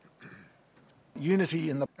unity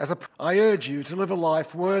in the... I urge you to live a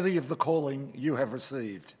life worthy of the calling you have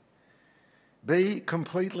received. Be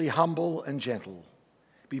completely humble and gentle.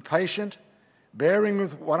 Be patient, bearing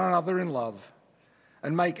with one another in love,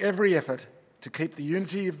 and make every effort to keep the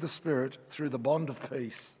unity of the Spirit through the bond of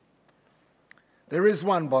peace. There is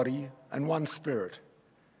one body and one Spirit,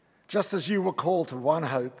 just as you were called to one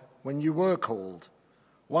hope when you were called,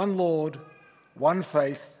 one Lord, one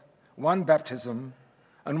faith, one baptism,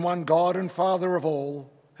 and one God and Father of all,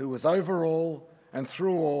 who is over all and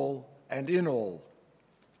through all and in all.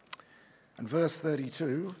 And verse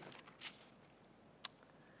 32,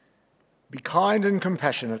 be kind and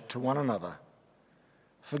compassionate to one another,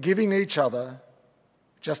 forgiving each other,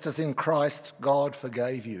 just as in Christ God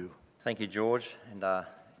forgave you. Thank you, George. And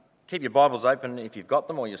keep your Bibles open if you've got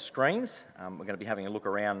them, or your screens. We're going to be having a look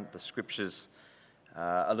around the Scriptures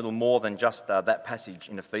a little more than just that passage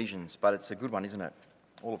in Ephesians, but it's a good one, isn't it?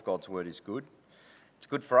 All of God's Word is good. It's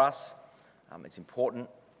good for us. It's important.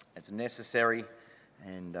 It's necessary.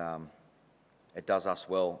 And it does us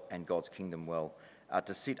well and God's kingdom well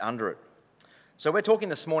to sit under it. So we're talking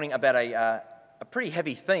this morning about a pretty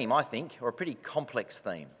heavy theme, I think, or a pretty complex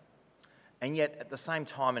theme. And yet, at the same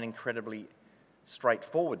time, an incredibly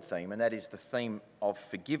straightforward theme, and that is the theme of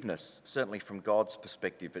forgiveness. Certainly from God's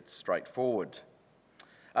perspective, it's straightforward.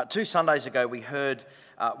 2 Sundays ago, we heard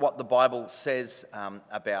what the Bible says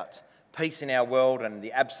about peace in our world and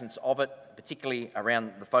the absence of it, particularly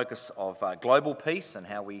around the focus of global peace and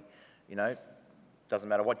how we, doesn't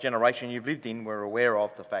matter what generation you've lived in, we're aware of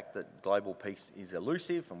the fact that global peace is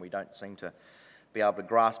elusive and we don't seem to be able to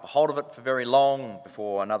grasp a hold of it for very long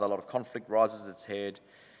before another lot of conflict rises its head.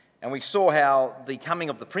 And we saw how the coming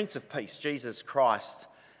of the Prince of Peace, Jesus Christ,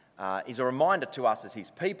 is a reminder to us as his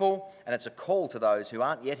people, and it's a call to those who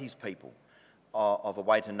aren't yet his people of a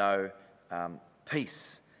way to know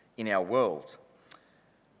peace in our world.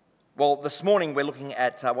 Well, this morning we're looking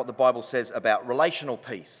at what the Bible says about relational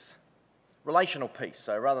peace. Relational peace.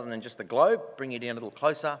 So rather than just the globe, bring it in a little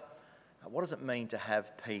closer. What does it mean to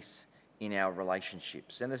have peace in our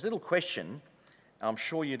relationships? And there's a little question, and I'm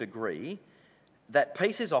sure you'd agree, that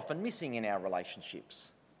peace is often missing in our relationships.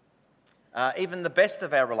 Even the best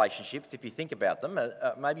of our relationships, if you think about them,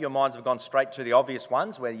 maybe your minds have gone straight to the obvious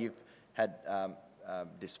ones where you've had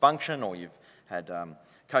dysfunction, or you've had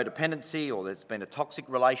codependency, or there's been a toxic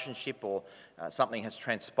relationship, or something has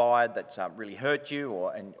transpired that's really hurt you,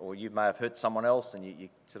 or you may have hurt someone else and you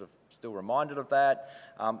sort of still reminded of that.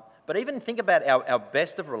 But even think about our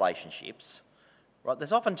best of relationships, right?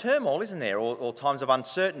 There's often turmoil, isn't there, or times of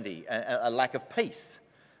uncertainty, a lack of peace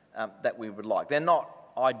that we would like. They're not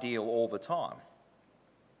ideal all the time.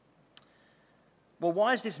 Well,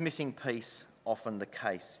 why is this missing peace often the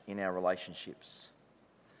case in our relationships?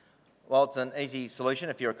 Well, it's an easy solution.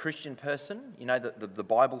 If you're a Christian person, you know the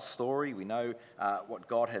Bible story. We know what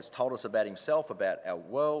God has told us about himself, about our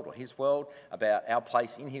world or his world, about our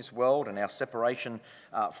place in his world and our separation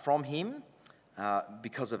from him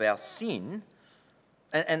because of our sin.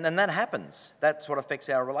 And that happens. That's what affects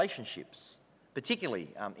our relationships, particularly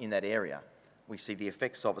in that area. We see the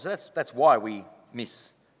effects of it. So that's why we miss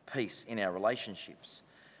peace in our relationships.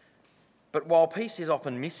 But while peace is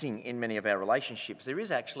often missing in many of our relationships, there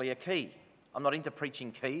is actually a key. I'm not into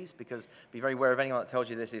preaching keys, because be very aware of anyone that tells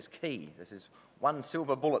you this is key. This is one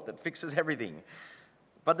silver bullet that fixes everything.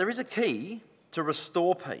 But there is a key to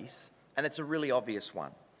restore peace, and it's a really obvious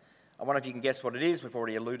one. I wonder if you can guess what it is. We've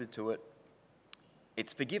already alluded to it.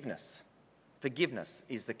 It's forgiveness. Forgiveness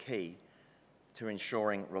is the key to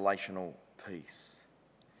ensuring relational peace.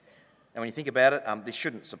 And when you think about it, this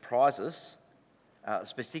shouldn't surprise us.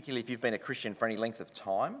 Particularly if you've been a Christian for any length of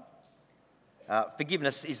time.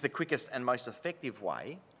 Forgiveness is the quickest and most effective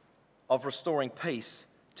way of restoring peace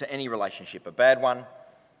to any relationship, a bad one,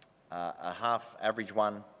 a half-average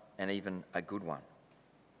one, and even a good one.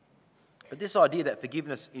 But this idea that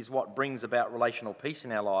forgiveness is what brings about relational peace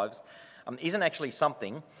in our lives isn't actually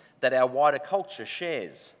something that our wider culture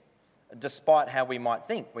shares, despite how we might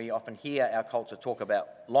think. We often hear our culture talk about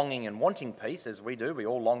longing and wanting peace, as we do. We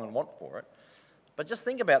all long and want for it. But just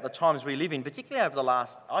think about the times we live in, particularly over the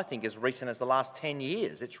last, I think as recent as the last 10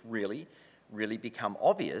 years. It's really, really become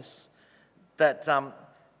obvious that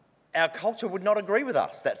our culture would not agree with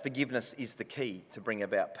us that forgiveness is the key to bring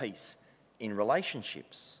about peace in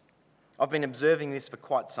relationships. I've been observing this for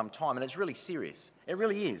quite some time, and it's really serious. It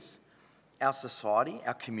really is. Our society,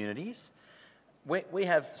 our communities, we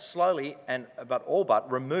have slowly all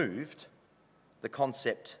but removed the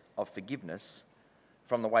concept of forgiveness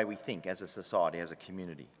from the way we think as a society, as a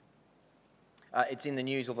community. It's in the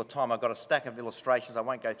news all the time. I've got a stack of illustrations. I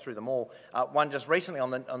won't go through them all. One just recently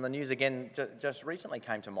on the news again, just recently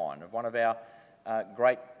came to mind, of one of our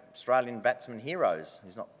great Australian batsman heroes,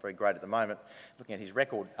 who's not very great at the moment, looking at his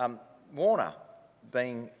record. Warner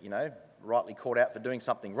being, rightly caught out for doing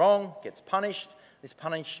something wrong, gets punished. This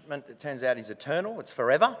punishment, it turns out, is eternal. It's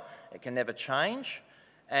forever. It can never change.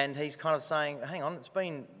 And he's kind of saying, hang on, it's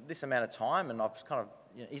been this amount of time, and I've kind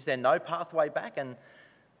of, is there no pathway back? And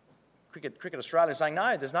Cricket Australia is saying,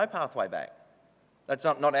 no, there's no pathway back. That's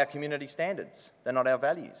not our community standards. They're not our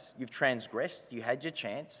values. You've transgressed. You had your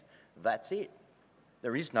chance. That's it.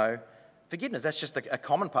 There is no forgiveness. That's just a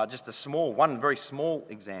common part, just one very small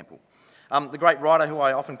example. The great writer who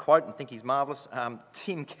I often quote and think he's marvellous,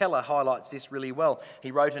 Tim Keller, highlights this really well.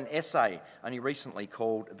 He wrote an essay only recently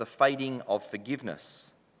called The Fading of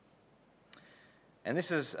Forgiveness. And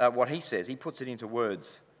this is what he says. He puts it into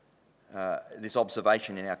words, this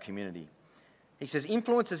observation in our community. He says,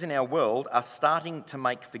 influences in our world are starting to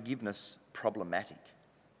make forgiveness problematic.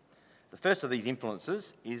 The first of these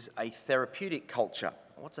influences is a therapeutic culture.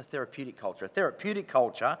 What's a therapeutic culture? A therapeutic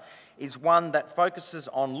culture is one that focuses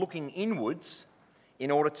on looking inwards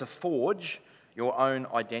in order to forge your own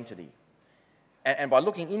identity. And by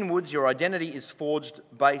looking inwards, your identity is forged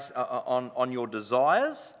based on your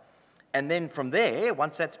desires. And then from there,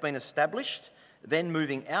 once that's been established, then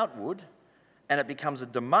moving outward, and it becomes a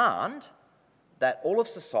demand that all of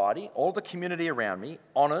society, all the community around me,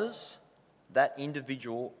 honours that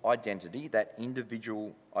individual identity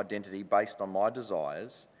based on my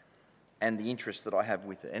desires and the interest that I have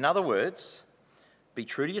with it. In other words, be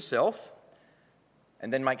true to yourself,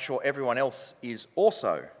 and then make sure everyone else is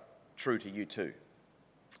also true to you too.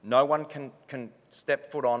 No one can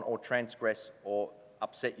step foot on or transgress or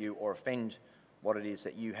upset you or offend what it is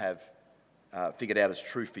that you have figured out as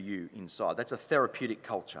true for you inside. That's a therapeutic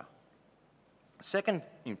culture. Second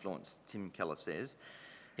influence, Tim Keller says,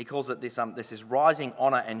 he calls it this is rising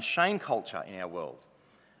honour and shame culture in our world,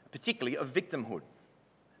 particularly of victimhood.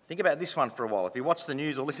 Think about this one for a while. If you watch the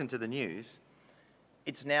news or listen to the news,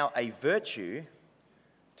 it's now a virtue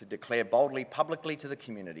to declare boldly, publicly to the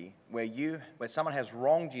community where someone has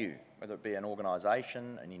wronged you, whether it be an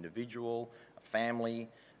organisation, an individual, a family,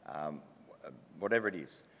 whatever it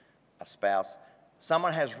is, a spouse,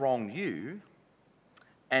 someone has wronged you,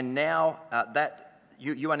 and now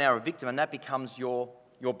you are now a victim, and that becomes your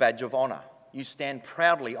badge of honour. You stand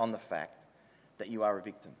proudly on the fact that you are a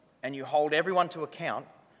victim, and you hold everyone to account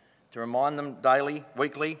to remind them daily,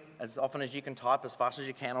 weekly, as often as you can type, as fast as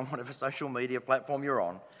you can on whatever social media platform you're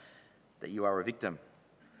on, that you are a victim.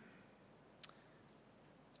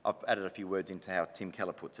 I've added a few words into how Tim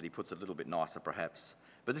Keller puts it. He puts it a little bit nicer, perhaps.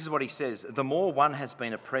 But this is what he says: the more one has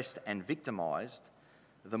been oppressed and victimised,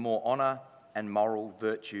 the more honour and moral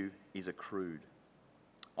virtue is accrued.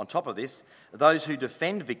 On top of this, those who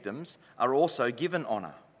defend victims are also given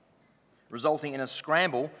honour, resulting in a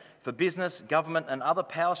scramble for business, government and other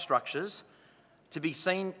power structures to be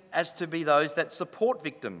seen as to be those that support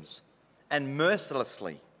victims and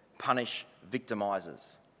mercilessly punish victimisers.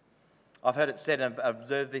 I've heard it said and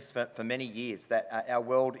observed this for many years, that our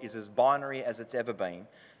world is as binary as it's ever been.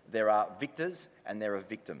 There are victors and there are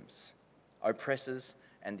victims, oppressors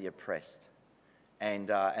and the oppressed. And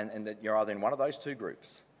that you're either in one of those two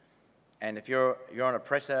groups. And if you're an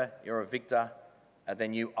oppressor, you're a victor,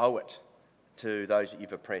 then you owe it to those that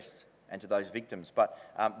you've oppressed and to those victims. But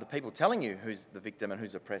the people telling you who's the victim and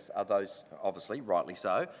who's oppressed are those, obviously, rightly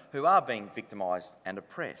so, who are being victimised and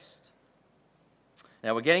oppressed.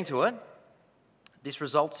 Now we're getting to it. This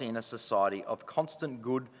results in a society of constant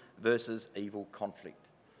good versus evil conflict.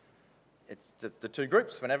 It's the two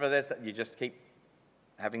groups. Whenever there's that, you just keep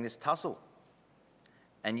having this tussle.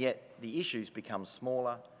 And yet the issues become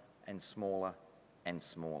smaller and smaller and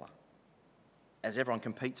smaller as everyone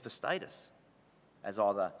competes for status, as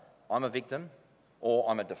either I'm a victim or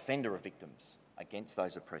I'm a defender of victims against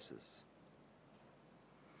those oppressors.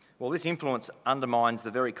 Well, this influence undermines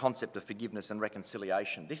the very concept of forgiveness and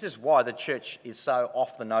reconciliation. This is why the church is so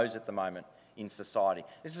off the nose at the moment in society.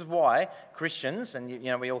 This is why Christians, and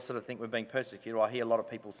we all sort of think we're being persecuted. I hear a lot of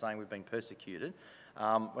people saying we've been persecuted.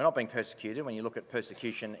 We're not being persecuted when you look at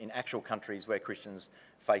persecution in actual countries where Christians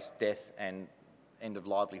face death and end of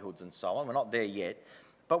livelihoods and so on. We're not there yet.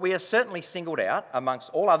 But we are certainly singled out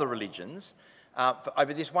amongst all other religions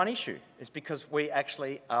over this one issue. It's because we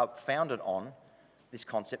actually are founded on this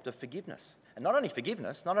concept of forgiveness. And not only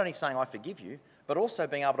forgiveness, not only saying I forgive you, but also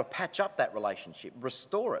being able to patch up that relationship,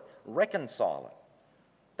 restore it, reconcile it.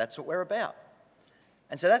 That's what we're about.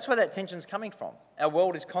 And so that's where that tension's coming from. Our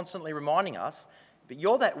world is constantly reminding us, but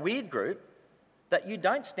you're that weird group that you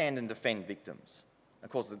don't stand and defend victims. Of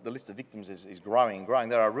course, the list of victims is growing and growing.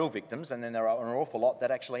 There are real victims, and then there are an awful lot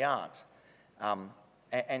that actually aren't.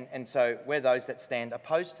 And so we're those that stand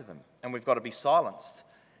opposed to them, and we've got to be silenced.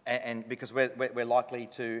 And because we're likely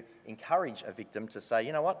to encourage a victim to say,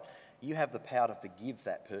 you know what, you have the power to forgive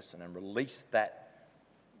that person and release that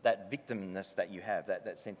victimness that you have,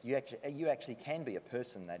 that sense. You actually can be a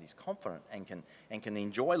person that is confident and can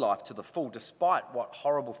enjoy life to the full, despite what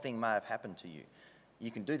horrible thing may have happened to you. You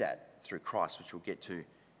can do that through Christ, which we'll get to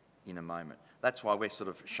in a moment. That's why we're sort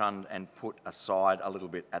of shunned and put aside a little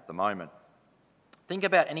bit at the moment. Think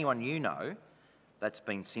about anyone you know that's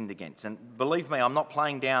been sinned against. And believe me, I'm not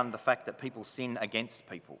playing down the fact that people sin against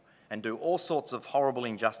people and do all sorts of horrible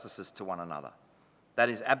injustices to one another. That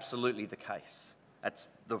is absolutely the case. That's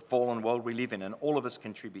the fallen world we live in, and all of us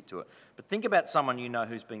contribute to it. But think about someone you know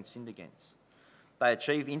who's been sinned against. They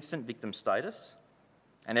achieve instant victim status,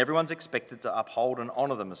 and everyone's expected to uphold and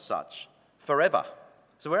honour them as such forever.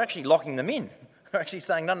 So we're actually locking them in. We're actually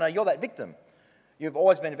saying, no, you're that victim. You've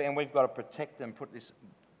always been a victim, and we've got to protect them, put this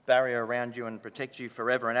barrier around you and protect you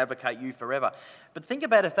forever and advocate you forever. But think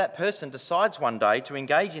about if that person decides one day to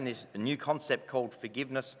engage in this new concept called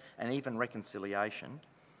forgiveness and even reconciliation.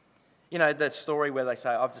 You know, that story where they say,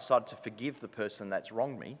 I've decided to forgive the person that's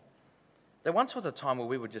wronged me. There once was a time where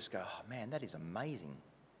we would just go, oh man, that is amazing.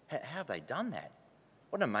 How have they done that?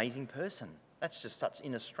 What an amazing person. That's just such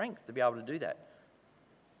inner strength to be able to do that.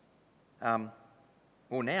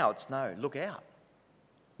 Well, now it's no, look out.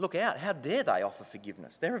 Look out. How dare they offer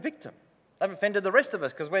forgiveness? They're a victim. They've offended the rest of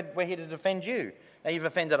us because we're here to defend you. Now you've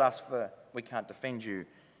offended us, we can't defend you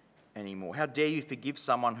anymore. How dare you forgive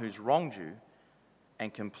someone who's wronged you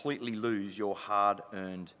and completely lose your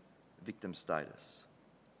hard-earned victim status?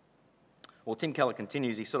 Well, Tim Keller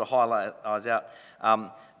continues, he sort of highlights out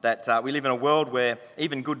that we live in a world where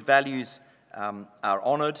even good values are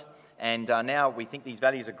honoured, and now we think these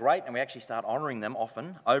values are great, and we actually start honouring them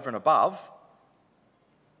often over and above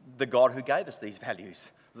the God who gave us these values,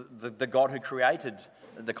 the God who created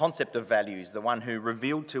the concept of values, the one who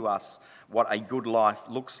revealed to us what a good life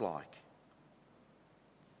looks like.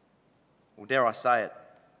 Well, dare I say it,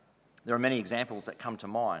 there are many examples that come to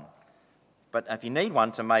mind, but if you need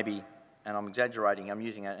one to maybe, and I'm exaggerating, I'm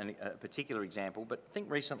using a particular example, but think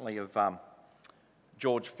recently of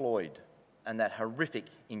George Floyd and that horrific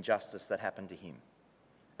injustice that happened to him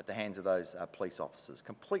at the hands of those police officers.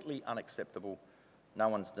 Completely unacceptable. No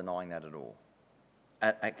one's denying that at all.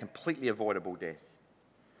 A completely avoidable death.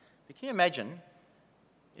 But can you imagine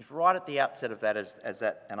if right at the outset of that, as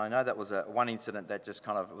that, and I know that was one incident that just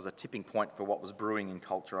kind of was a tipping point for what was brewing in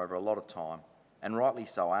culture over a lot of time, and rightly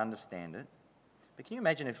so, I understand it. But can you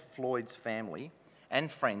imagine if Floyd's family and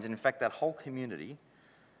friends, and in fact that whole community,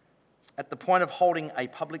 at the point of holding a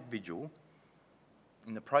public vigil,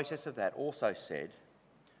 in the process of that also said,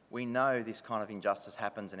 we know this kind of injustice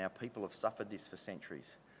happens and our people have suffered this for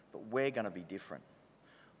centuries, but we're going to be different.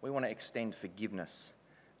 We want to extend forgiveness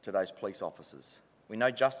to those police officers. We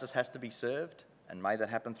know justice has to be served, and may that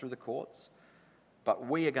happen through the courts, but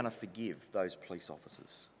we are going to forgive those police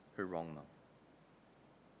officers who wrong them.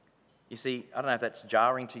 You see, I don't know if that's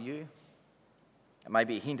jarring to you. It may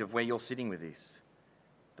be a hint of where you're sitting with this.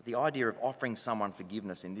 But the idea of offering someone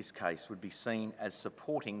forgiveness in this case would be seen as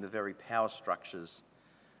supporting the very power structures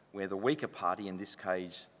where the weaker party, in this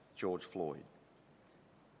case George Floyd,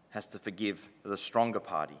 has to forgive the stronger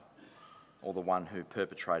party or the one who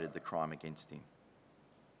perpetrated the crime against him.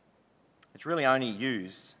 It's really only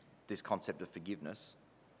used, this concept of forgiveness,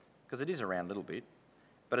 because it is around a little bit,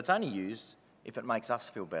 but it's only used if it makes us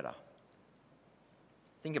feel better.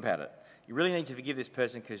 Think about it. You really need to forgive this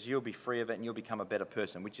person because you'll be free of it and you'll become a better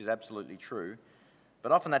person, which is absolutely true.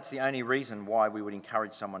 But often that's the only reason why we would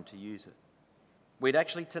encourage someone to use it. We'd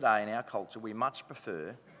actually today in our culture, we much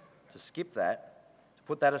prefer to skip that, to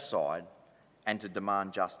put that aside, and to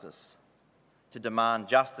demand justice. To demand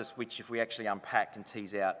justice, which if we actually unpack and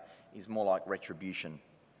tease out, is more like retribution,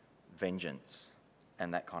 vengeance,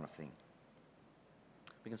 and that kind of thing.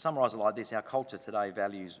 We can summarise it like this. Our culture today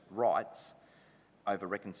values rights over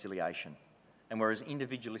reconciliation. And we're as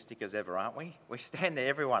individualistic as ever, aren't we? We stand there,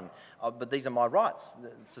 everyone, but these are my rights.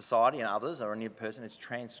 Society and others, or any person has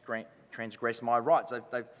transgressed my rights.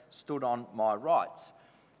 They've stood on my rights.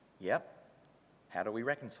 Yep. How do we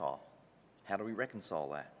reconcile? How do we reconcile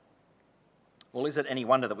that? Well, is it any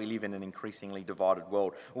wonder that we live in an increasingly divided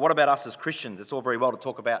world? Well, what about us as Christians? It's all very well to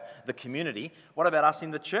talk about the community. What about us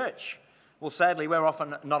in the church? Well, sadly, we're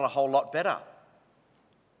often not a whole lot better.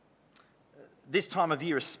 This time of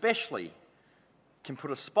year especially can put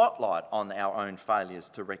a spotlight on our own failures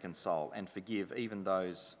to reconcile and forgive even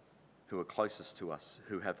those who are closest to us,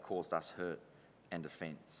 who have caused us hurt and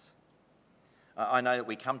offence. I know that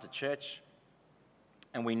we come to church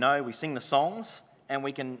and we sing the songs, and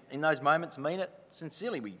we can, in those moments, mean it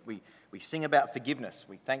sincerely. We sing about forgiveness.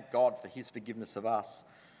 We thank God for his forgiveness of us.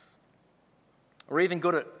 We're even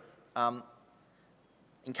good at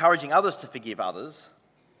encouraging others to forgive others,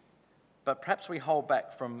 but perhaps we hold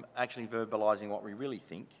back from actually verbalising what we really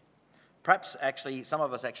think. Perhaps actually some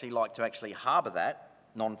of us actually like to actually harbour that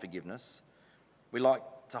non-forgiveness. We like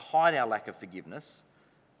to hide our lack of forgiveness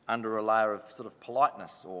under a layer of sort of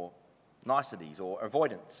politeness or niceties or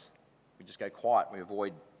avoidance. We just go quiet. We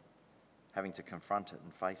avoid having to confront it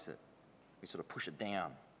and face it. We sort of push it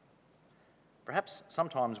down. Perhaps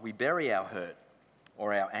sometimes we bury our hurt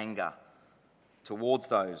or our anger towards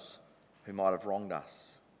those who might have wronged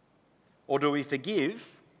us. Or do we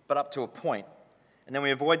forgive, but up to a point, and then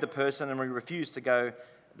we avoid the person and we refuse to go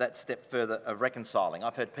that step further of reconciling?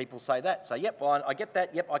 I've heard people say that. Say, yep, well, I get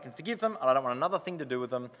that. Yep, I can forgive them, and I don't want another thing to do with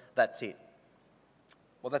them. That's it.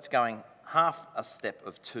 Well, that's going half a step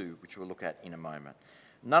of two, which we'll look at in a moment.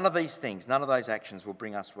 None of these things, none of those actions will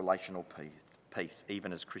bring us relational peace,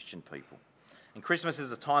 even as Christian people. And Christmas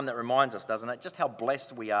is a time that reminds us, doesn't it, just how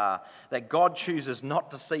blessed we are that God chooses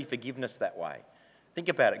not to see forgiveness that way. Think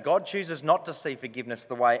about it. God chooses not to see forgiveness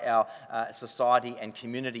the way our society and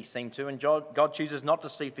community seem to, and God chooses not to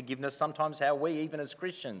see forgiveness sometimes how we, even as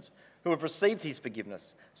Christians who have received his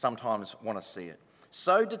forgiveness, sometimes want to see it.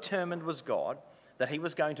 So determined was God that he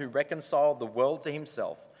was going to reconcile the world to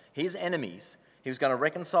himself, his enemies. He was going to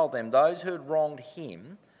reconcile them, those who had wronged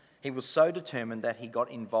him. He was so determined that he got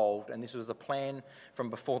involved, and this was a plan from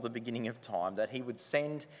before the beginning of time, that he would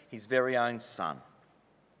send his very own son.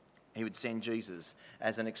 He would send Jesus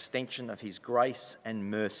as an extension of his grace and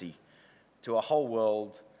mercy to a whole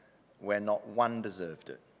world where not one deserved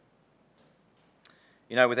it.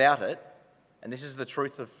 You know, without it, and this is the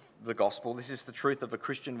truth of the gospel, this is the truth of a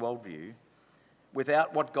Christian worldview,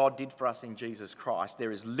 without what God did for us in Jesus Christ,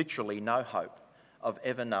 there is literally no hope of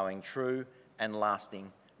ever knowing true and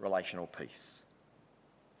lasting relational peace.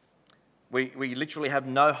 We literally have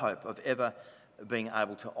no hope of ever being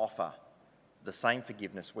able to offer the same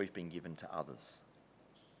forgiveness we've been given to others.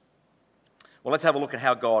 Well, let's have a look at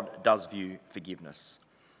how God does view forgiveness.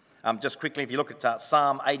 Just quickly, if you look at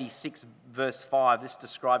Psalm 86, verse 5, this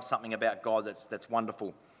describes something about God that's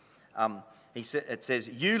wonderful. It says,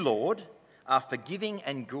 "You, Lord, are forgiving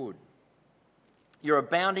and good. You're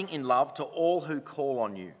abounding in love to all who call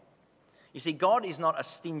on you." You see, God is not a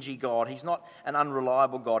stingy God. He's not an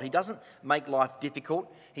unreliable God. He doesn't make life difficult.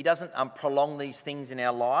 He doesn't prolong these things in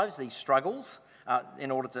our lives, these struggles, in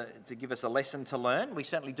order to give us a lesson to learn. We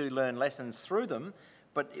certainly do learn lessons through them,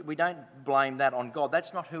 but we don't blame that on God.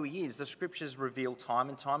 That's not who he is. The scriptures reveal time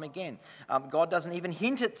and time again. God doesn't even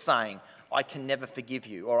hint at saying, "I can never forgive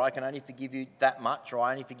you," or "I can only forgive you that much," or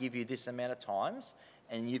 "I only forgive you this amount of times,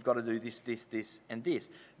 and you've got to do this, this, and this."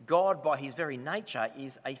 God, by his very nature,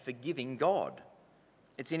 is a forgiving God.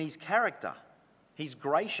 It's in his character. He's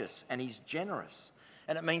gracious and he's generous.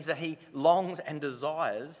 And it means that he longs and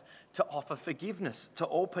desires to offer forgiveness to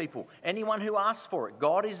all people. Anyone who asks for it,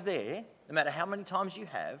 God is there, no matter how many times you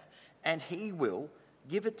have, and he will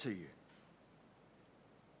give it to you.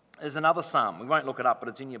 There's another psalm. We won't look it up, but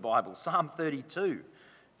it's in your Bible. Psalm 32.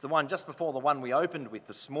 It's the one just before the one we opened with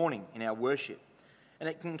this morning in our worship. And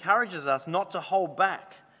it encourages us not to hold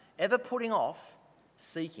back, ever putting off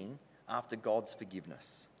seeking after God's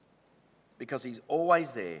forgiveness, because he's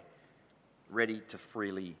always there, ready to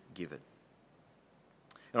freely give it.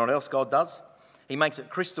 You know what else God does? He makes it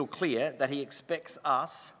crystal clear that he expects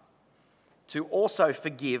us to also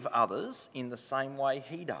forgive others in the same way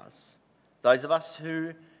he does. Those of us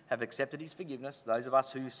who have accepted his forgiveness, those of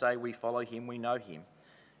us who say we follow him, we know him,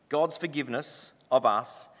 God's forgiveness of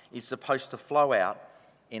us is supposed to flow out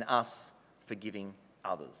in us forgiving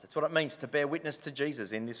others. That's what it means to bear witness to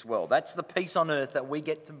Jesus in this world. That's the peace on earth that we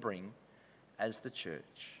get to bring as the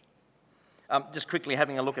church. Just quickly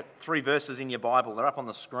having a look at 3 verses in your Bible. They're up on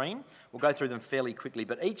the screen. We'll go through them fairly quickly,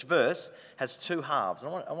 but each verse has 2 halves.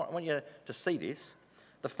 And I want you to see this.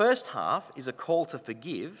 The first half is a call to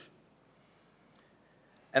forgive,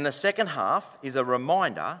 and the second half is a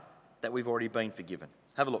reminder that we've already been forgiven.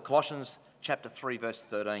 Have a look. Colossians chapter 3, verse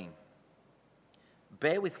 13.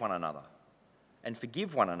 "Bear with one another and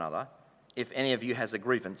forgive one another if any of you has a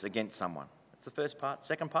grievance against someone." That's the first part.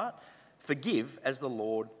 Second part, forgive as the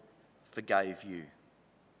Lord forgave you.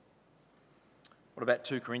 What about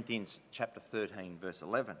 2 Corinthians chapter 13, verse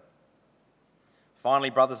 11? "Finally,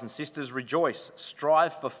 brothers and sisters, rejoice,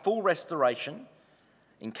 strive for full restoration,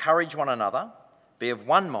 encourage one another, be of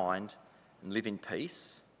one mind, and live in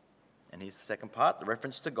peace. And here's the second part, the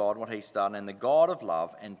reference to God, what he's done, and the God of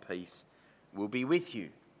love and peace will be with you.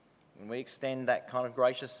 When we extend that kind of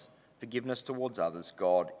gracious forgiveness towards others,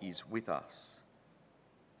 God is with us.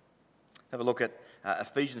 Have a look at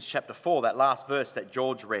Ephesians chapter 4, that last verse that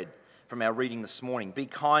George read from our reading this morning. Be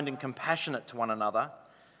kind and compassionate to one another,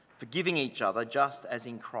 forgiving each other, just as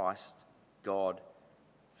in Christ God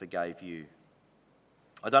forgave you.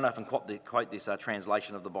 I don't know if I can quote this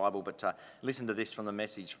translation of the Bible, but listen to this from the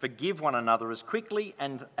Message. Forgive one another as quickly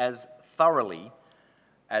and as thoroughly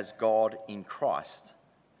as God in Christ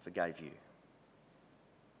forgave you.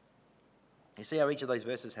 You see how each of these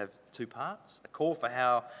verses have two parts? A call for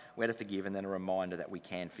how we're to forgive, and then a reminder that we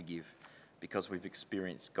can forgive because we've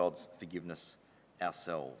experienced God's forgiveness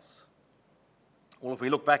ourselves. Well, if we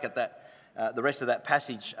look back at that, the rest of that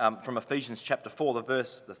passage from Ephesians chapter 4,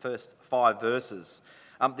 the first 5 verses,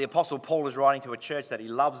 the Apostle Paul is writing to a church that he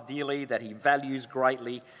loves dearly, that he values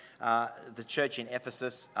greatly, the church in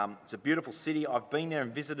Ephesus. It's a beautiful city. I've been there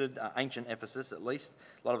and visited ancient Ephesus, at least.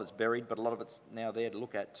 A lot of it's buried, but a lot of it's now there to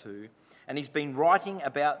look at too. And he's been writing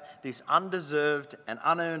about this undeserved and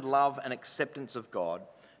unearned love and acceptance of God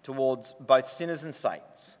towards both sinners and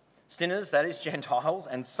saints. Sinners, that is Gentiles,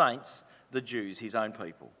 and saints, the Jews, his own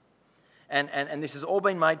people. And this has all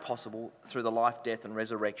been made possible through the life, death and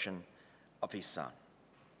resurrection of his Son.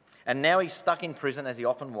 And now he's stuck in prison, as he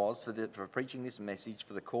often was, for preaching this message,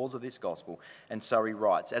 for the cause of this gospel. And so he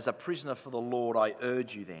writes, as a prisoner for the Lord, I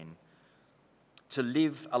urge you then to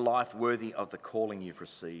live a life worthy of the calling you've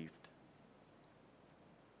received.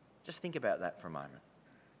 Just think about that for a moment.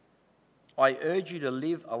 I urge you to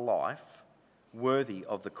live a life worthy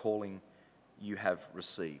of the calling you have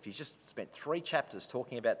received. He's just spent 3 chapters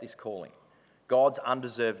talking about this calling. God's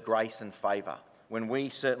undeserved grace and favour. When we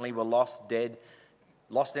certainly were lost, dead,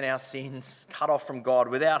 lost in our sins, cut off from God,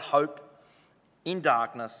 without hope, in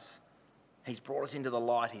darkness, he's brought us into the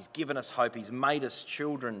light. He's given us hope. He's made us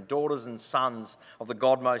children, daughters and sons of the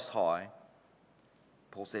God Most High.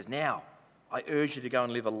 Paul says, now, I urge you to go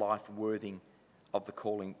and live a life worthy of the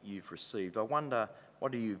calling you've received. I wonder,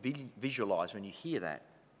 what do you visualise when you hear that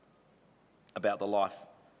about the life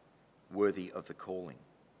worthy of the calling?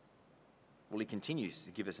 Well, he continues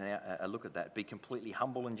to give us a look at that. Be completely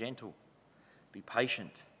humble and gentle. Be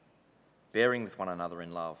patient, bearing with one another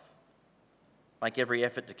in love. Make every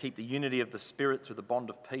effort to keep the unity of the Spirit through the bond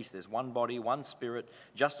of peace. There's one body, one Spirit,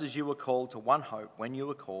 just as you were called to one hope when you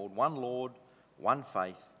were called, one Lord, one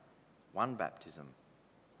faith, one baptism,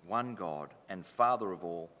 one God and Father of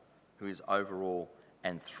all, who is over all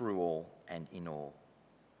and through all and in all.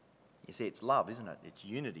 You see, it's love, isn't it? It's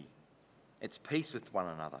unity. It's peace with one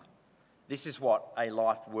another. This is what a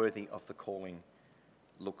life worthy of the calling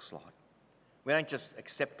looks like. We don't just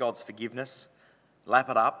accept God's forgiveness, lap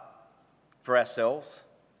it up for ourselves,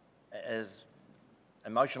 as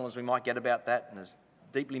emotional as we might get about that and as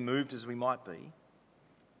deeply moved as we might be.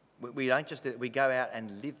 We don't just do it, we go out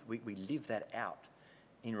and live, we live that out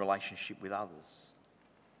in relationship with others.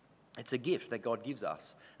 It's a gift that God gives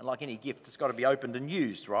us. And like any gift, it's got to be opened and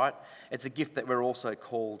used, right? It's a gift that we're also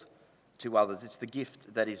called to others. It's the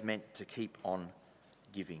gift that is meant to keep on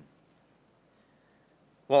giving.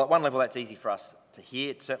 Well, at one level, that's easy for us to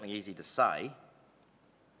hear. It's certainly easy to say.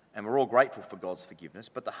 And we're all grateful for God's forgiveness.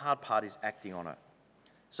 But the hard part is acting on it.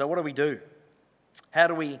 So what do we do? How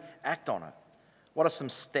do we act on it? What are some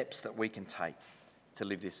steps that we can take to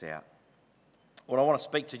live this out? Well, I want to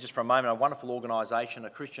speak to just for a moment a wonderful organisation, a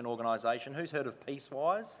Christian organisation. Who's heard of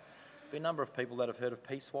Peacewise? There's been a number of people that have heard of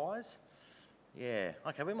Peacewise. Yeah,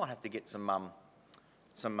 okay, we might have to get some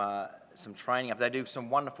training up. They do some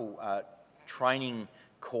wonderful training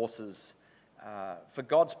courses for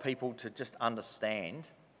God's people to just understand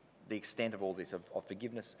the extent of all this, of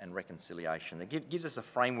forgiveness and reconciliation. It gives us a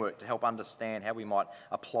framework to help understand how we might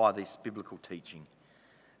apply this biblical teaching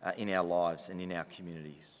in our lives and in our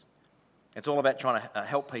communities. It's all about trying to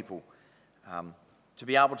help people to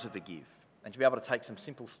be able to forgive and to be able to take some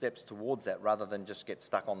simple steps towards that rather than just get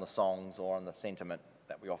stuck on the songs or on the sentiment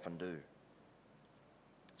that we often do.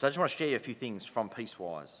 So I just want to share you a few things from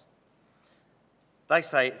Peacewise. They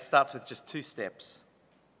say it starts with just 2 steps.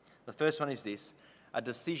 The first one is this: a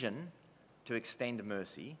decision to extend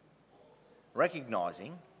mercy,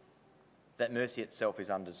 recognising that mercy itself is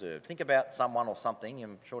undeserved. Think about someone or something.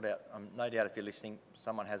 No doubt if you're listening,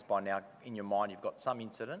 someone has by now in your mind, you've got some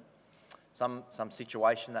incident, some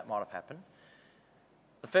situation that might have happened.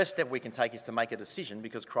 The first step we can take is to make a decision,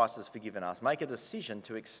 because Christ has forgiven us. Make a decision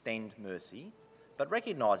to extend mercy, but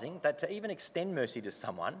recognising that to even extend mercy to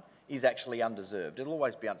someone is actually undeserved. It'll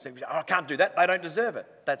always be undeserved. Oh, I can't do that. They don't deserve it.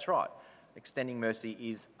 That's right. Extending mercy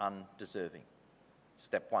is undeserving.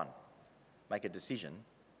 Step 1. make a decision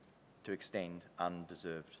to extend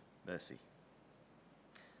undeserved mercy.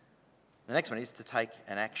 The next one is to take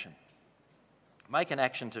an action. Make an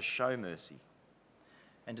action to show mercy.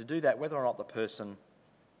 And to do that, whether or not the person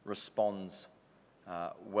responds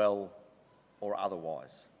well or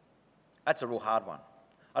otherwise. That's a real hard one.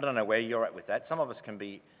 I don't know where you're at with that. Some of us can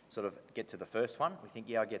get to the first one. We think,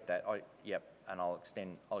 yeah, I get that. And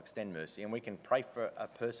I'll extend mercy. And we can pray for a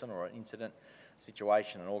person or an incident,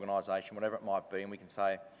 situation, an organisation, whatever it might be, and we can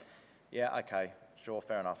say, yeah, okay, sure,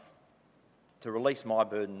 fair enough. To release my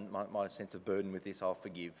burden, my sense of burden with this, I'll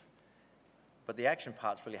forgive. But the action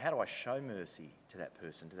part's really, how do I show mercy to that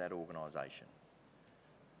person, to that organisation?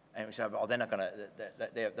 And we say, oh, they're not going to,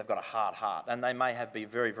 they've got a hard heart. And they may be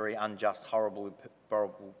very, very unjust, horrible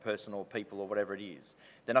person or people or whatever it is.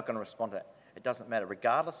 They're not going to respond to that. It doesn't matter.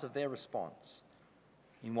 Regardless of their response,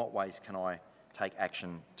 in what ways can I take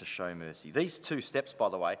action to show mercy? These two steps, by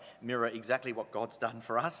the way, mirror exactly what God's done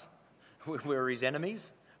for us. We're his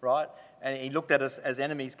enemies, right? And he looked at us as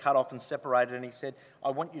enemies, cut off and separated, and he said,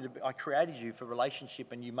 I created you for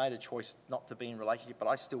relationship, and you made a choice not to be in relationship, but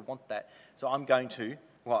I still want that. So I'm going to,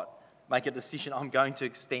 make a decision. I'm going to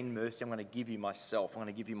extend mercy. I'm going to give you myself. I'm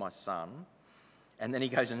going to give you my son. And then he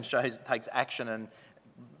goes and takes action, and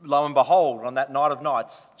lo and behold, on that night of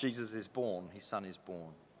nights, Jesus is born. His son is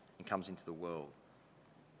born and comes into the world.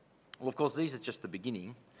 Well, of course, these are just the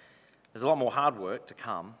beginning. There's a lot more hard work to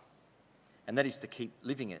come, and that is to keep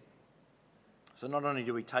living it. So not only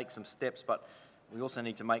do we take some steps, but we also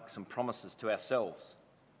need to make some promises to ourselves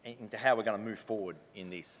into how we're going to move forward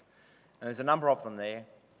in this. And there's a number of them there.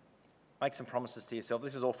 Make some promises to yourself.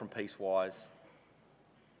 This is all from Peacewise.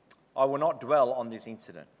 I will not dwell on this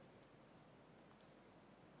incident.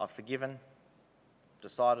 I've forgiven,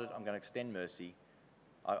 decided I'm going to extend mercy.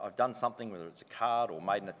 I've done something, whether it's a card or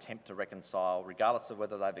made an attempt to reconcile, regardless of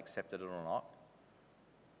whether they've accepted it or not.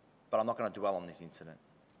 But I'm not going to dwell on this incident.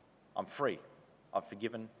 I'm free. I've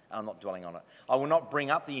forgiven, and I'm not dwelling on it. I will not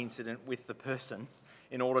bring up the incident with the person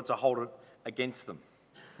in order to hold it against them.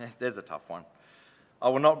 There's a tough one. I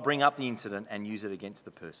will not bring up the incident and use it against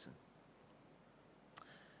the person.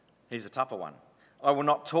 Here's a tougher one. I will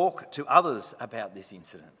not talk to others about this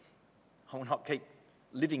incident. I will not keep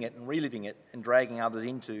living it and reliving it and dragging others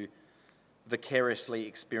into vicariously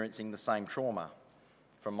experiencing the same trauma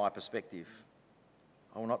from my perspective.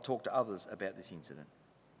 I will not talk to others about this incident.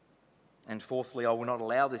 And fourthly, I will not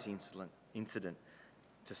allow this incident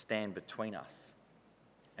to stand between us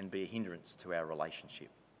and be a hindrance to our relationship.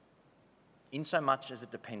 In so much as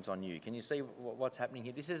it depends on you. Can you see what's happening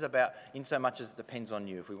here? This is about in so much as it depends on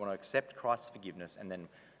you. If we want to accept Christ's forgiveness and then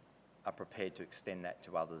are prepared to extend that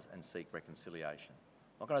to others and seek reconciliation.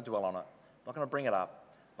 I'm not going to dwell on it. I'm not going to bring it up.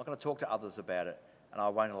 I'm not going to talk to others about it. And I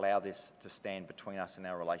won't allow this to stand between us and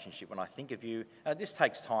our relationship. When I think of you, and this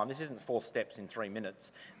takes time. This isn't 4 steps in 3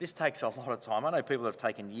 minutes. This takes a lot of time. I know people have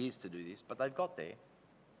taken years to do this, but they've got there.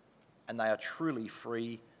 And they are truly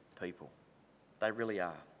free people. They really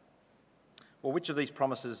are. Well, which of these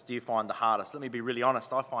promises do you find the hardest? Let me be really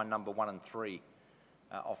honest. I find number 1 and 3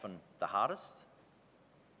 often the hardest.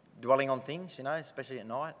 Dwelling on things, especially at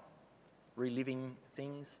night. Reliving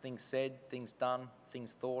things said, things done,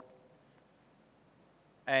 things thought.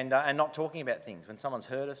 And not talking about things. When someone's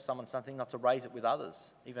hurt us, something, not to raise it with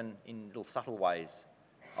others, even in little subtle ways.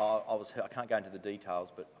 I was hurt. I can't go into the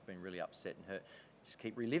details, but I've been really upset and hurt. Just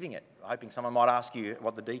keep reliving it, hoping someone might ask you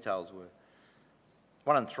what the details were.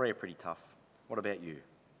 1 and 3 are pretty tough. What about you?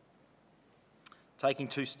 Taking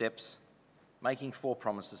 2 steps, making 4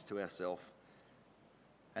 promises to ourselves,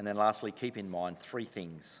 and then lastly, keep in mind 3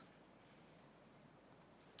 things.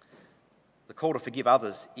 The call to forgive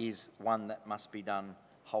others is one that must be done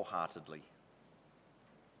wholeheartedly.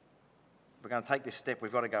 If we're going to take this step,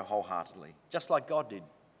 we've got to go wholeheartedly, just like God did.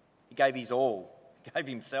 He gave his all. He gave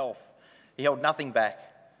himself. He held nothing back.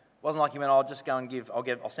 It wasn't like he went, I'll just go and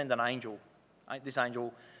I'll send an angel. This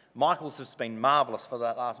angel, Michael's has been marvellous for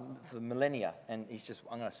millennia, and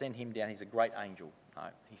I'm going to send him down. He's a great angel. No,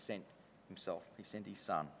 he sent himself. He sent his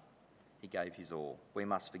son. He gave his all. We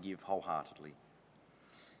must forgive wholeheartedly.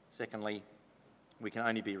 Secondly, we can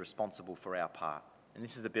only be responsible for our part. And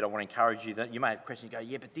this is the bit I want to encourage you, that you may have questions, you go,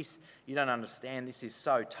 yeah, but this, you don't understand, this is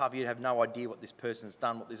so tough, you have no idea what this person's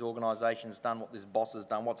done, what this organisation's done, what this boss has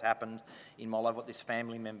done, what's happened in my life, what this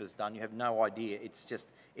family member's done, you have no idea,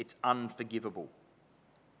 it's unforgivable.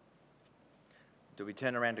 Do we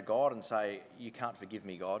turn around to God and say, you can't forgive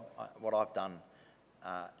me, God, what I've done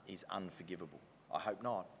is unforgivable? I hope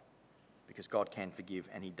not, because God can forgive,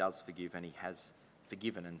 and he does forgive, and he has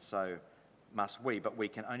forgiven, and so must we, but we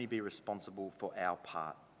can only be responsible for our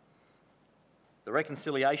part. The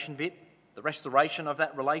reconciliation bit, The restoration of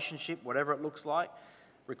that relationship, whatever it looks like,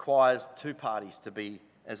 requires two parties to be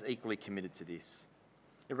as equally committed to this.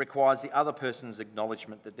 It requires the other person's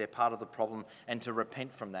acknowledgement that they're part of the problem and to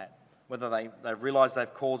repent from that, whether they've realised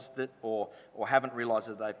they've caused it or haven't realised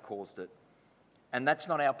that they've caused it. And that's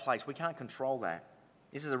not our place. We can't control that.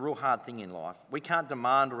 This is a real hard thing in life. We can't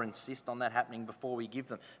demand or insist on that happening before we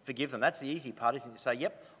forgive them. That's the easy part, isn't it? To say,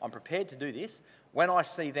 yep, I'm prepared to do this. When I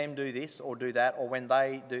see them do this or do that, or when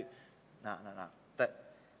they do... No.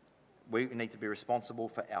 We need to be responsible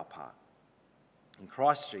for our part. In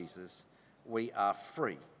Christ Jesus, we are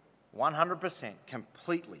free, 100%,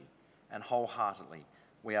 completely and wholeheartedly.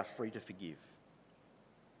 We are free to forgive.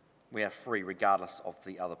 We are free regardless of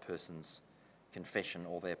the other person's confession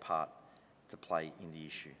or their part to play in the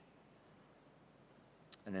issue.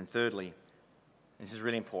 And then thirdly, this is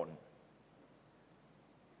really important,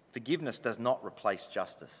 forgiveness does not replace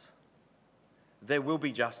justice. There will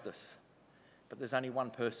be justice, but there's only one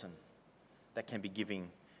person that can be giving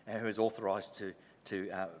and who is authorised to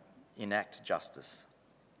enact justice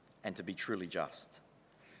and to be truly just.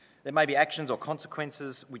 There may be actions or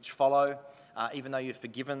consequences which follow. Even though you've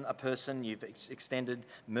forgiven a person, you've extended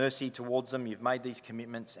mercy towards them, you've made these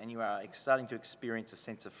commitments, and you are starting to experience a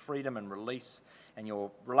sense of freedom and release, and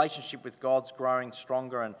your relationship with God's growing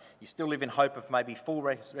stronger, and you still live in hope of maybe full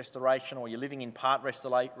restoration, or you're living in part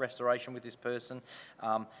restoration with this person,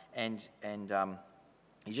 and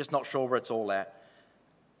you're just not sure where it's all at.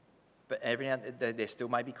 But every now and then there still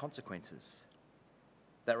may be consequences.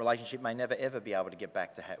 That relationship may never ever be able to get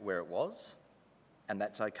back to where it was, and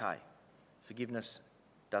that's okay. Forgiveness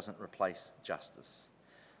doesn't replace justice,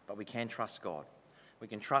 but we can trust God. We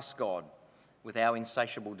can trust God with our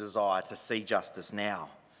insatiable desire to see justice now,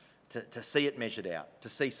 to see it measured out, to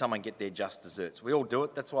see someone get their just desserts. We all do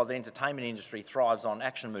it. That's why the entertainment industry thrives on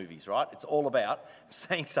action movies, right? It's all about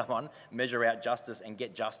seeing someone measure out justice and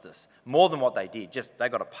get justice, more than what they did. Just they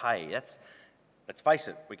got to pay. Let's face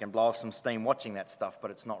it, we can blow off some steam watching that stuff,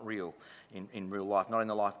 but it's not real in real life, not in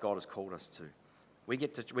the life God has called us to. We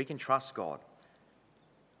can trust God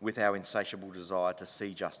with our insatiable desire to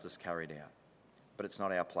see justice carried out, but it's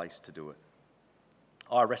not our place to do it.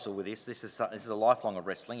 I wrestle with this. This is a lifelong of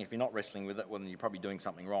wrestling. If you're not wrestling with it, well, then you're probably doing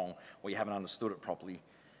something wrong or you haven't understood it properly.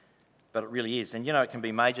 But it really is. And it can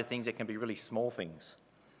be major things, it can be really small things.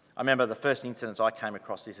 I remember the first incidents I came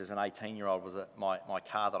across this as an 18-year-old was my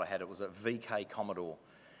car that I had. It was a VK Commodore.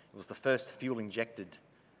 It was the first fuel-injected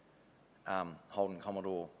Holden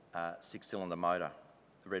Commodore 6-cylinder motor,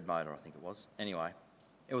 the red motor I think it was. Anyway,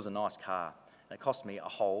 it was a nice car. And it cost me a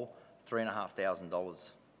whole $3,500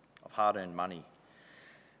 of hard-earned money.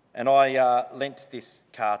 And I lent this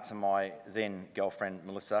car to my then girlfriend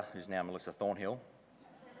Melissa, who's now Melissa Thornhill.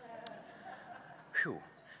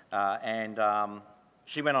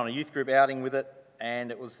 She went on a youth group outing with it,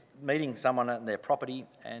 and it was meeting someone at their property,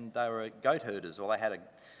 and they were goat herders, or they had a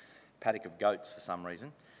paddock of goats for some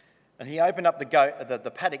reason. And he opened up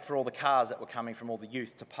the paddock for all the cars that were coming from all the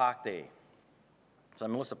youth to park there. So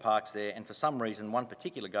Melissa parks there, and for some reason, one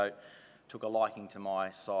particular goat took a liking to my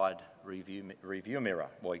side review mirror.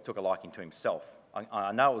 Well, he took a liking to himself.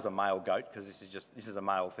 I know it was a male goat because this is a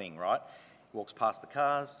male thing, right? He walks past the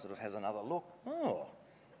cars, sort of has another look. Oh.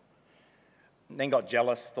 And then got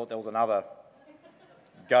jealous, thought there was another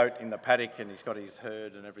goat in the paddock, and he's got his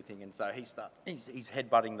herd and everything, and so he's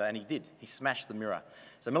headbutting and he did. He smashed the mirror.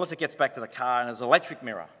 So Melissa gets back to the car, and it was an electric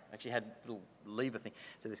mirror. Actually had a little lever thing.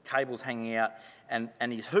 So there's cables hanging out, and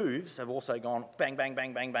his hooves have also gone bang, bang,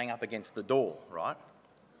 bang, bang, bang up against the door, right?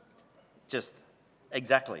 Just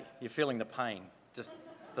exactly. You're feeling the pain, just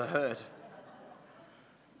the hurt.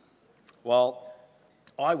 Well,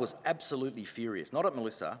 I was absolutely furious, not at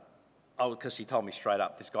Melissa, because she told me straight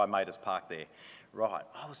up, this guy made us park there. Right,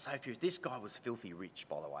 I was so furious. This guy was filthy rich,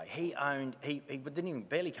 by the way. He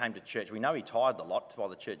barely came to church. We know he tithed a lot while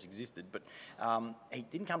the church existed, but he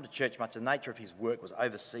didn't come to church much. The nature of his work was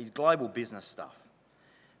overseas, global business stuff.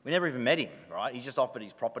 We never even met him, right? He just offered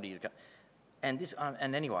his property.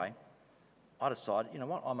 And anyway, I decided, you know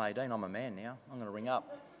what, I'm 18, I'm a man now. I'm going to ring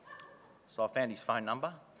up. So I found his phone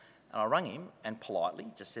number, and I rang him and politely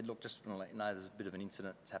just said, look, just want to let you know there's a bit of an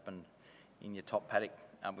incident that's happened in your top paddock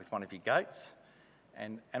with one of your goats.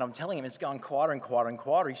 And I'm telling him it's going quieter and quieter and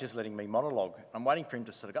quieter. He's just letting me monologue. I'm waiting for him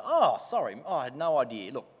to sort of go, oh, sorry, I had no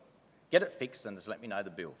idea. Look, get it fixed and just let me know the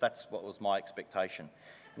bill. That's what was my expectation.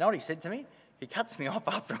 You know what he said to me? He cuts me off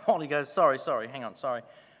after a while. He goes, sorry, hang on, sorry.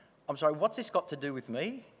 I'm sorry, what's this got to do with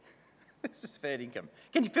me? This is fair income.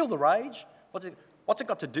 Can you feel the rage? What's it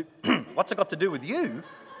got to do? What's it got to do with you?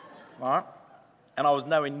 All right. And I was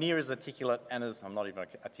nowhere near as articulate, and as I'm not even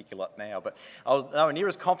articulate now, but I was nowhere near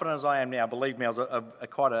as confident as I am now. Believe me, I was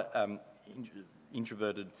quite a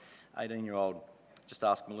introverted 18-year-old. Just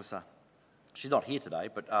ask Melissa. She's not here today,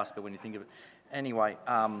 but ask her when you think of it. Anyway,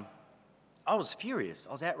 I was furious.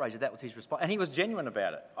 I was outraged that was his response. And he was genuine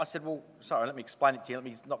about it. I said, well, sorry, let me explain it to you. Let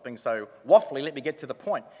me not being so waffly. Let me get to the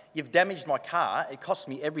point. You've damaged my car. It cost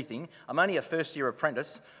me everything. I'm only a first-year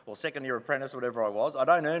apprentice or second-year apprentice, whatever I was. I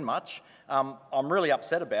don't earn much. I'm really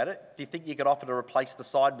upset about it. Do you think you could offer to replace the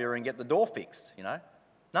side mirror and get the door fixed, you know?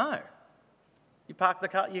 No. You parked the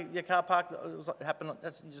car, your car parked, it happened,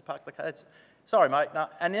 you just parked the car. Sorry, mate. No.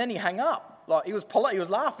 And then he hung up. Like, he was polite, he was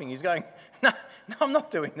laughing. He's going, no, I'm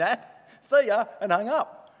not doing that. See ya, and hung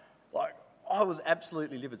up. Like, I was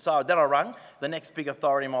absolutely livid. So then I rang the next big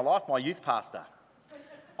authority in my life, my youth pastor.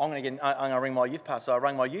 I'm going to ring my youth pastor. So I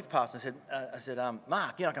rang my youth pastor and said,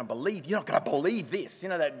 Mark, you're not going to believe this. You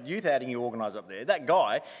know that youth outing you organise up there? That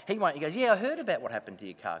guy, he goes, yeah, I heard about what happened to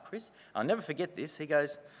your car, Chris. I'll never forget this. He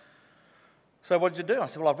goes, so what did you do? I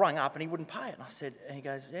said, well, I've rung up and he wouldn't pay it. And he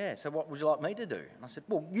goes, yeah, so what would you like me to do? And I said,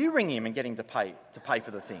 well, you ring him and get him to pay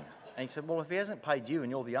for the thing. And he said, well, if he hasn't paid you and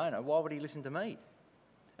you're the owner, why would he listen to me?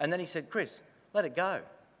 And then he said, Chris, let it go.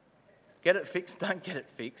 Get it fixed, don't get it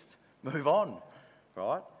fixed, move on,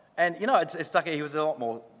 right? And, you know, it's stuck. He was a lot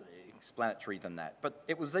more explanatory than that. But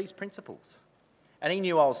it was these principles. And he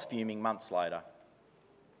knew I was fuming months later.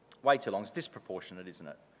 Way too long. It's disproportionate, isn't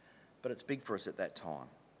it? But it's big for us at that time.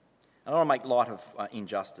 And I don't want to make light of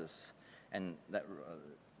injustice, and that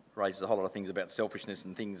raises a whole lot of things about selfishness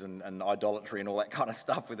and things and idolatry and all that kind of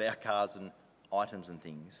stuff with our cars and items and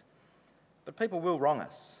things. But people will wrong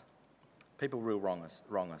us. People will wrong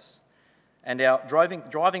us. And our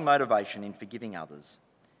driving motivation in forgiving others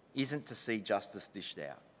isn't to see justice dished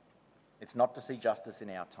out. It's not to see justice in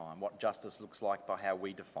our time, what justice looks like by how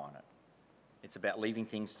we define it. It's about leaving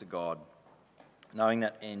things to God, knowing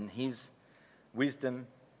that in His wisdom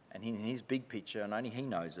and in His big picture, and only He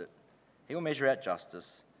knows it, He will measure out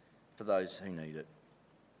justice for those who need it.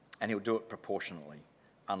 And He'll do it proportionately,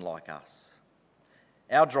 unlike us.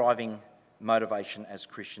 Our driving motivation as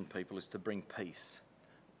Christian people is to bring peace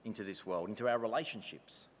into this world, into our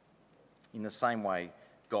relationships, in the same way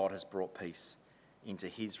God has brought peace into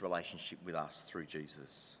His relationship with us through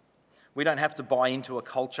Jesus. We don't have to buy into a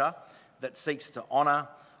culture that seeks to honour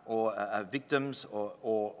victims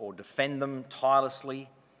or defend them tirelessly.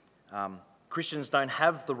 Christians don't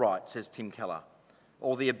have the right, says Tim Keller,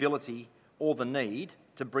 or the ability or the need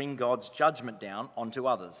to bring God's judgment down onto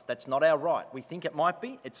others. That's not our right. We think it might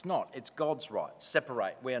be. It's not. It's God's right.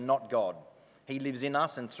 Separate. We are not God. He lives in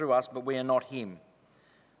us and through us, but we are not Him.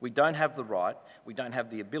 We don't have the right, we don't have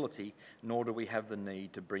the ability, nor do we have the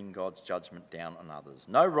need to bring God's judgment down on others.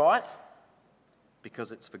 No right,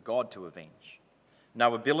 because it's for God to avenge.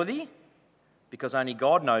 No ability, because only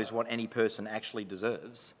God knows what any person actually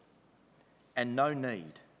deserves. And no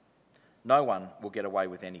need. No one will get away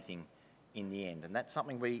with anything in the end. And that's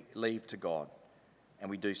something we leave to God. And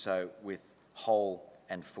we do so with whole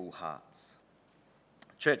and full hearts.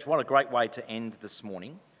 Church, what a great way to end this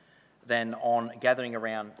morning than on gathering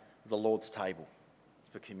around the Lord's table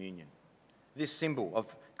for communion. This symbol of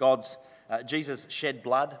Jesus shed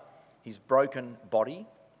blood, His broken body.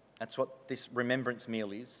 That's what this remembrance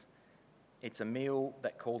meal is. It's a meal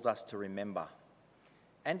that calls us to remember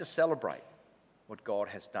and to celebrate what God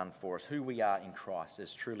has done for us, who we are in Christ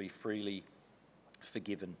as truly, freely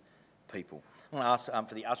forgiven people. I'm going to ask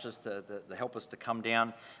for the ushers to help us to come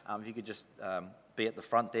down. If you could just be at the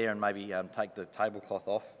front there and maybe take the tablecloth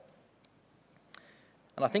off.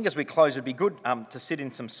 And I think as we close, it would be good to sit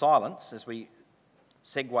in some silence as we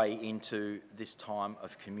segue into this time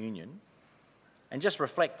of communion and just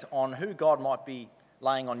reflect on who God might be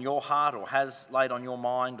laying on your heart or has laid on your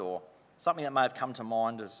mind, or something that may have come to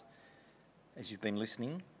mind as you've been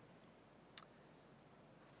listening.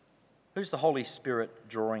 Who's the Holy Spirit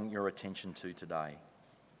drawing your attention to today?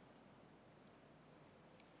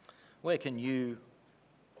 Where can you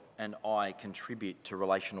and I contribute to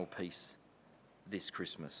relational peace this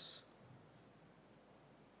Christmas?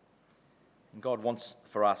 And God wants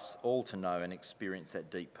for us all to know and experience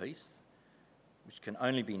that deep peace, which can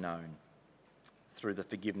only be known through the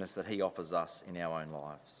forgiveness that He offers us in our own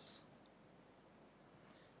lives.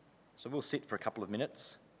 So we'll sit for a couple of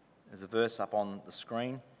minutes. There's a verse up on the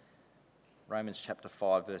screen, Romans chapter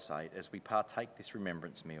 5, verse 8, as we partake this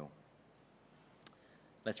remembrance meal.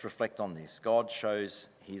 Let's reflect on this. God shows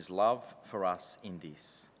His love for us in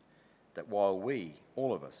this, that while we,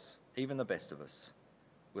 all of us, even the best of us,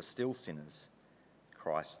 were still sinners,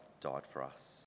 Christ died for us.